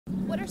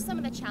What are some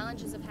of the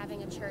challenges of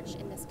having a church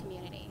in this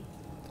community?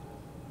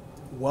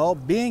 Well,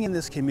 being in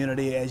this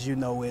community, as you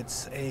know,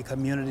 it's a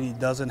community that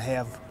doesn't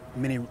have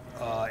many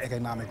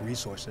economic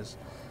resources.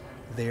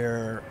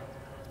 It's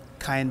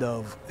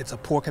a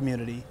poor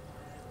community,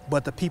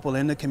 but the people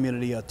in the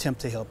community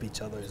attempt to help each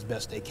other as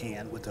best they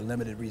can with the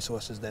limited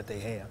resources that they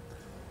have.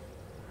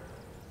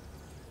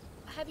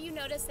 Have you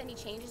noticed any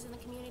changes in the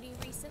community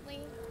recently?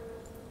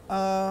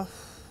 The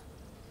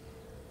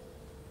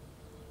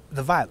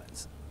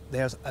violence.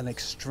 There's an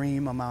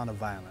extreme amount of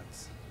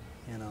violence,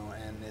 you know,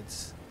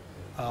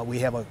 and we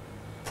have a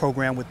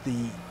program with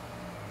the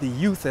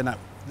youth in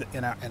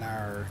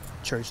our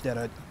church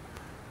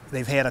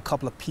they've had a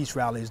couple of peace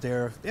rallies.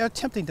 They're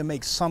attempting to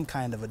make some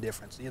kind of a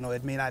difference. You know,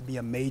 it may not be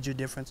a major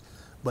difference,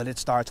 but it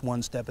starts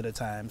one step at a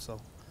time. So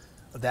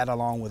that,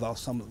 along with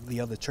some of the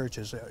other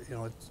churches, you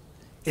know,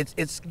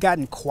 it's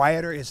gotten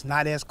quieter. It's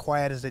not as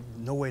quiet as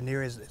nowhere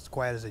near as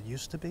quiet as it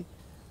used to be,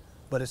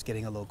 but it's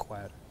getting a little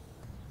quieter.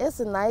 It's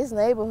a nice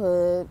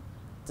neighborhood,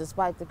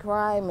 despite the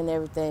crime and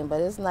everything, but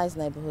it's a nice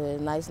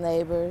neighborhood, nice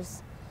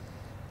neighbors,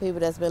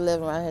 people that's been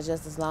living around here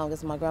just as long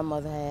as my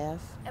grandmother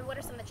have. And what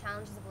are some of the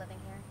challenges of living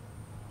here?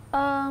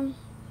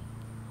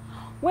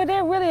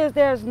 Well,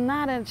 there's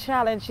not a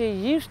challenge. You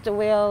used to,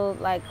 well,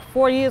 like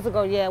 4 years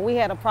ago, yeah, we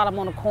had a problem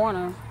on the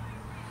corner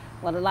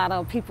with a lot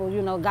of people,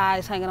 you know,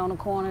 guys hanging on the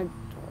corner,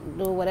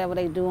 do whatever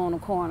they do on the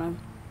corner.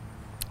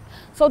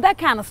 So that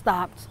kind of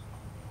stopped.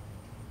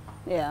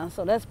 Yeah,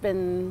 so that's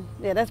been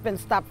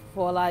stopped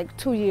for like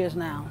 2 years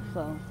now.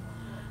 So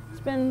it's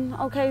been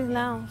okay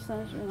now,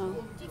 since, you know.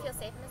 Do you feel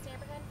safe in this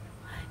neighborhood?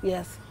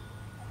 Yes.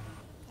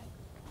 Okay.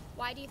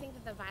 Why do you think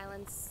that the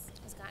violence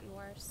has gotten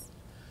worse?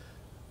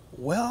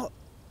 Well,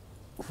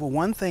 for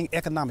one thing,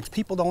 economics.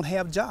 People don't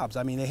have jobs.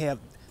 I mean,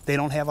 they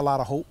don't have a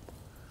lot of hope.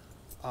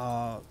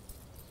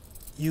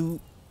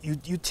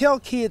 You tell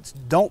kids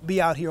don't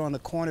be out here on the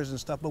corners and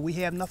stuff, but we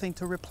have nothing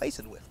to replace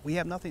it with. We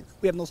have nothing.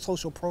 We have no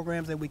social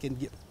programs that we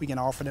can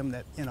offer them.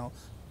 That, you know,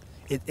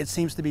 it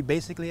seems to be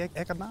basically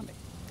economic.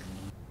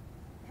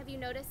 Have you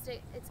noticed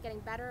it's getting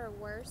better or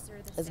worse, or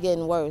the same? It's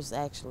getting worse,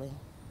 actually.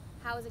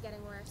 How is it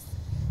getting worse?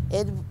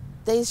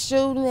 They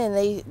shooting, and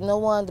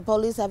the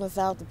police haven't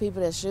found the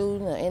people that's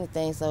shooting or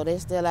anything, so they're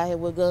still out here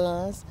with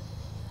guns.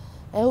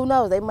 And who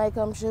knows, they might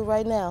come shoot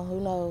right now,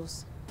 who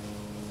knows.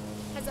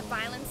 Has the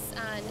violence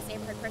in this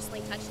neighborhood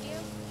personally touched you?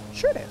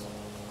 Sure it has.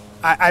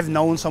 I've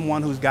known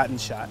someone who's gotten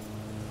shot.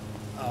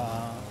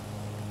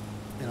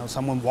 You know,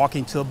 someone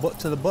walking to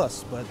the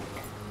bus, but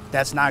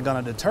that's not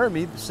going to deter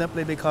me,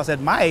 simply because at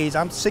my age,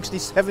 I'm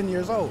 67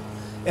 years old.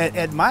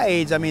 At my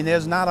age, I mean,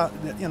 there's not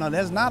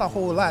a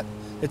whole lot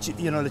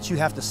that you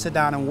have to sit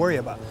down and worry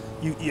about.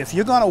 If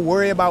you're going to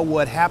worry about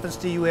what happens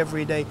to you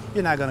every day,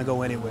 you're not going to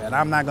go anywhere. And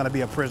I'm not going to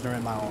be a prisoner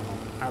in my own home.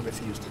 I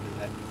refuse to do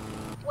that.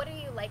 What do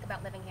you like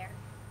about living here?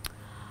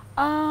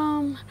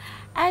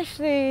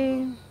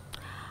 Actually,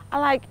 I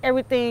like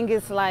everything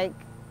is like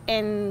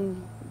in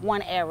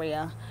one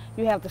area.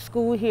 You have the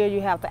school here,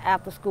 you have the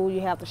after school,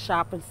 you have the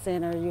shopping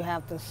center, you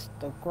have the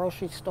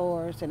grocery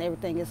stores, and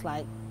everything is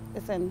like,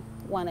 it's in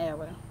one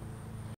area.